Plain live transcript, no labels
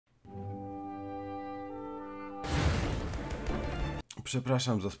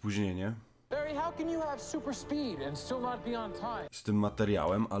Przepraszam za spóźnienie z tym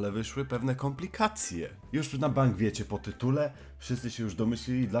materiałem, ale wyszły pewne komplikacje. Już na bank wiecie po tytule, wszyscy się już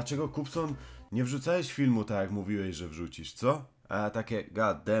domyślili, dlaczego Kubson nie wrzucałeś filmu tak jak mówiłeś, że wrzucisz, co? A takie,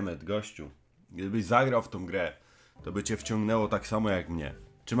 god damn it, gościu, gdybyś zagrał w tą grę, to by cię wciągnęło tak samo jak mnie.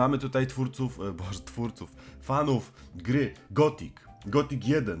 Czy mamy tutaj fanów gry Gothic, Gothic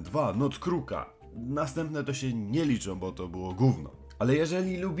 1, 2, Noc Kruka. Następne to się nie liczą, bo to było gówno. Ale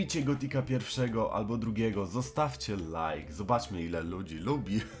jeżeli lubicie Gothica pierwszego albo drugiego, zostawcie like. Zobaczmy ile ludzi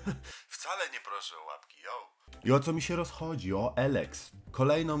lubi. Wcale nie proszę o łapki, yo. I o co mi się rozchodzi? O Alex.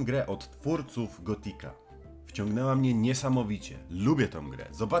 Kolejną grę od twórców Gothica. Wciągnęła mnie niesamowicie. Lubię tą grę.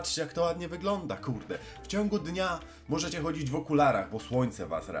 Zobaczcie jak to ładnie wygląda, kurde. W ciągu dnia możecie chodzić w okularach, bo słońce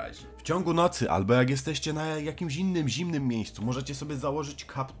was razi. W ciągu nocy, albo jak jesteście na jakimś innym, zimnym miejscu, możecie sobie założyć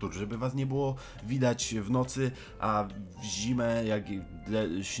kaptur, żeby was nie było widać w nocy, a w zimę, jak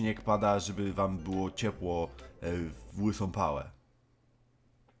śnieg pada, żeby wam było ciepło w łysą pałę.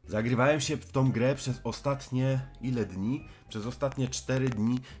 Zagrywałem się w tą grę przez ostatnie, ile dni? Przez ostatnie 4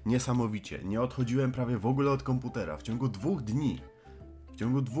 dni niesamowicie. Nie odchodziłem prawie w ogóle od komputera. W ciągu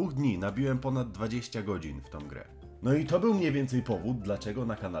 2 dni nabiłem ponad 20 godzin w tą grę. No i to był mniej więcej powód, dlaczego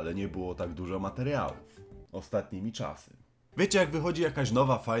na kanale nie było tak dużo materiałów ostatnimi czasy. Wiecie, jak wychodzi jakaś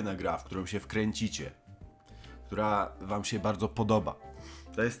nowa, fajna gra, w którą się wkręcicie, która wam się bardzo podoba.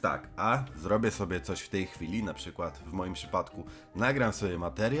 To jest tak, a zrobię sobie coś w tej chwili, na przykład w moim przypadku nagram sobie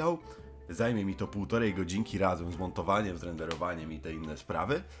materiał, zajmie mi to 1,5 godzinki razem z montowaniem, z renderowaniem i te inne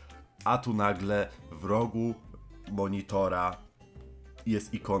sprawy, a tu nagle w rogu monitora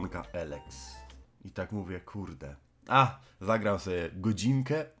jest ikonka Alex. I tak mówię, kurde, zagram sobie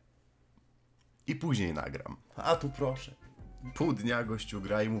godzinkę i później nagram. A tu proszę. Pół dnia gościu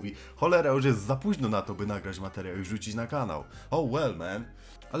gra i mówi, cholera, już jest za późno na to, by nagrać materiał i wrzucić na kanał. Oh well, man.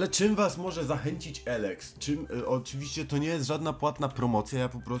 Ale czym was może zachęcić Alex? Oczywiście to nie jest żadna płatna promocja, ja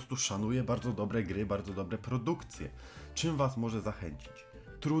po prostu szanuję bardzo dobre gry, bardzo dobre produkcje. Czym was może zachęcić?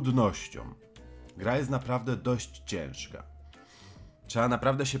 Trudnością. Gra jest naprawdę dość ciężka. Trzeba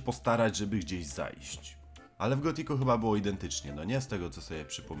naprawdę się postarać, żeby gdzieś zajść. Ale w Gothicu chyba było identycznie, no nie z tego co sobie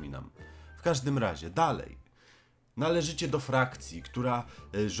przypominam. W każdym razie, dalej. Należycie do frakcji, która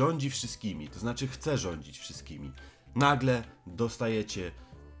rządzi wszystkimi, to znaczy chce rządzić wszystkimi. Nagle dostajecie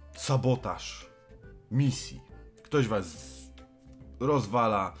sabotaż misji. Ktoś was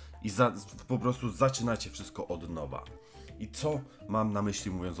rozwala i po prostu zaczynacie wszystko od nowa. I co mam na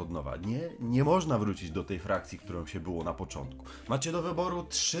myśli mówiąc od nowa? Nie można wrócić do tej frakcji, którą się było na początku. Macie do wyboru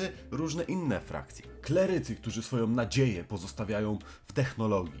 3 różne inne frakcje. Klerycy, którzy swoją nadzieję pozostawiają w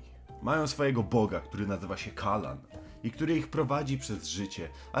technologii. Mają swojego boga, który nazywa się Kalan i który ich prowadzi przez życie,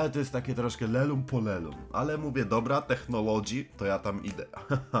 ale to jest takie troszkę lelum po lelum. Ale mówię, dobra, technologii, to ja tam idę.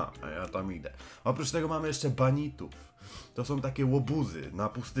 A ja tam idę. Oprócz tego mamy jeszcze banitów. To są takie łobuzy na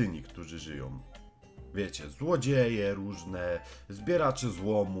pustyni, którzy żyją. Wiecie, złodzieje różne, zbieracze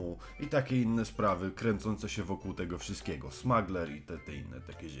złomu i takie inne sprawy kręcące się wokół tego wszystkiego. Smuggler i te inne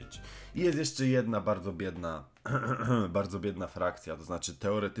takie rzeczy. I jest jeszcze jedna bardzo biedna, bardzo biedna frakcja, to znaczy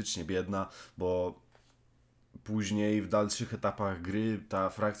teoretycznie biedna, bo później w dalszych etapach gry ta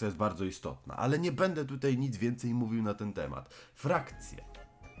frakcja jest bardzo istotna. Ale nie będę tutaj nic więcej mówił na ten temat. Frakcje.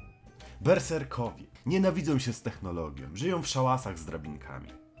 Berserkowie. Nienawidzą się z technologią, żyją w szałasach z drabinkami.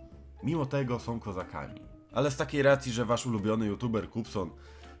 Mimo tego są kozakami. Ale z takiej racji, że wasz ulubiony youtuber Kubson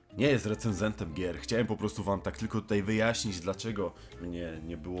nie jest recenzentem gier, chciałem po prostu wam tak tylko tutaj wyjaśnić, dlaczego mnie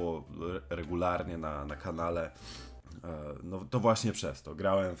nie było regularnie na kanale. No to właśnie przez to.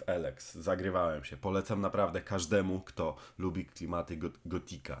 Grałem w Alex, zagrywałem się. Polecam naprawdę każdemu, kto lubi klimaty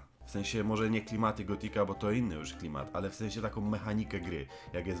Gothica. W sensie może nie klimaty Gothica, bo to inny już klimat, ale w sensie taką mechanikę gry,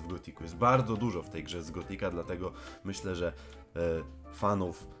 jak jest w Gothicu. Jest bardzo dużo w tej grze z Gothica, dlatego myślę, że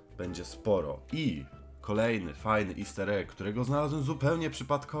fanów będzie sporo. I kolejny fajny easter egg, którego znalazłem zupełnie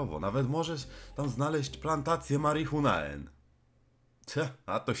przypadkowo. Nawet możesz tam znaleźć plantację marihunaen.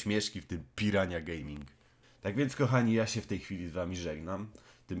 A to śmieszki w tym Pirania Gaming. Tak więc kochani, ja się w tej chwili z wami żegnam.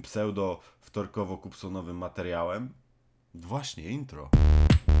 Tym pseudo-wtorkowo-kupsonowym materiałem. Właśnie, intro.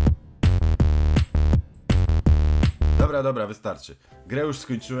 Dobra, wystarczy. Grę już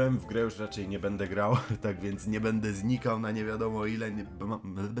skończyłem, w grę już raczej nie będę grał, tak więc nie będę znikał na nie wiadomo ile.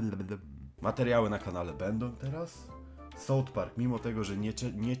 Materiały na kanale będą teraz. South Park, mimo tego, że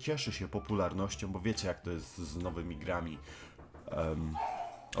nie cieszy się popularnością, bo wiecie jak to jest z nowymi grami.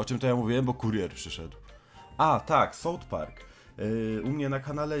 O czym to ja mówiłem, bo kurier przyszedł. Tak, South Park. U mnie na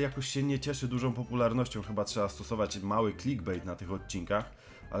kanale jakoś się nie cieszy dużą popularnością, chyba trzeba stosować mały clickbait na tych odcinkach,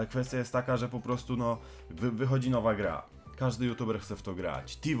 ale kwestia jest taka, że po prostu wychodzi nowa gra. każdy youtuber chce w to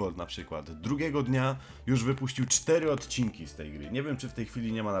grać. T-Volt na przykład, drugiego dnia już wypuścił 4 odcinki z tej gry. Nie wiem, czy w tej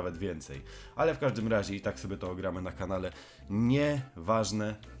chwili nie ma nawet więcej, ale w każdym razie i tak sobie to gramy na kanale.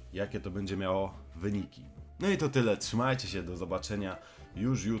 Nieważne, jakie to będzie miało wyniki. No i to tyle, trzymajcie się, do zobaczenia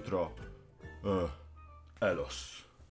już jutro. Elos.